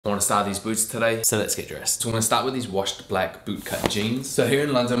I want to style these boots today, so let's get dressed. So I'm going to start with these washed black bootcut jeans. So here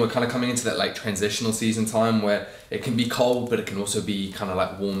in London, we're kind of coming into that like transitional season time where it can be cold, but it can also be kind of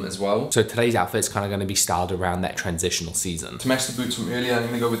like warm as well. So today's outfit is kind of going to be styled around that transitional season. To match the boots from earlier, I'm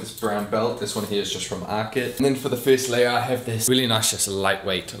going to go with this brown belt. This one here is just from Arket. And then for the first layer, I have this really nice, just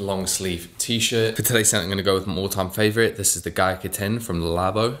lightweight, long sleeve t-shirt. For today's set, I'm going to go with my all-time favorite. This is the Gaiaka 10 from the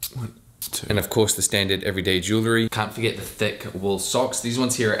Labo. And of course the standard everyday jewelry. Can't forget the thick wool socks. These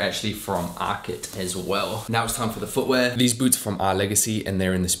ones here are actually from Arket as well. Now it's time for the footwear. These boots are from Our Legacy and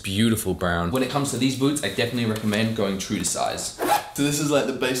they're in this beautiful brown. When it comes to these boots, I definitely recommend going true to size. So this is like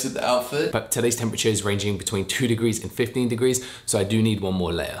the base of the outfit. But today's temperature is ranging between 2 degrees and 15 degrees, so I do need one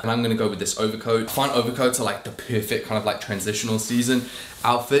more layer. And I'm gonna go with this overcoat. I find overcoats are like the perfect kind of like transitional season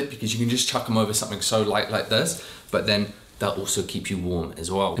outfit because you can just chuck them over something so light like this, but then they'll also keep you warm as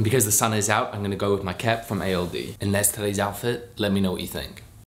well. And because the sun is out, I'm gonna go with my cap from ALD. And that's today's outfit. Let me know what you think.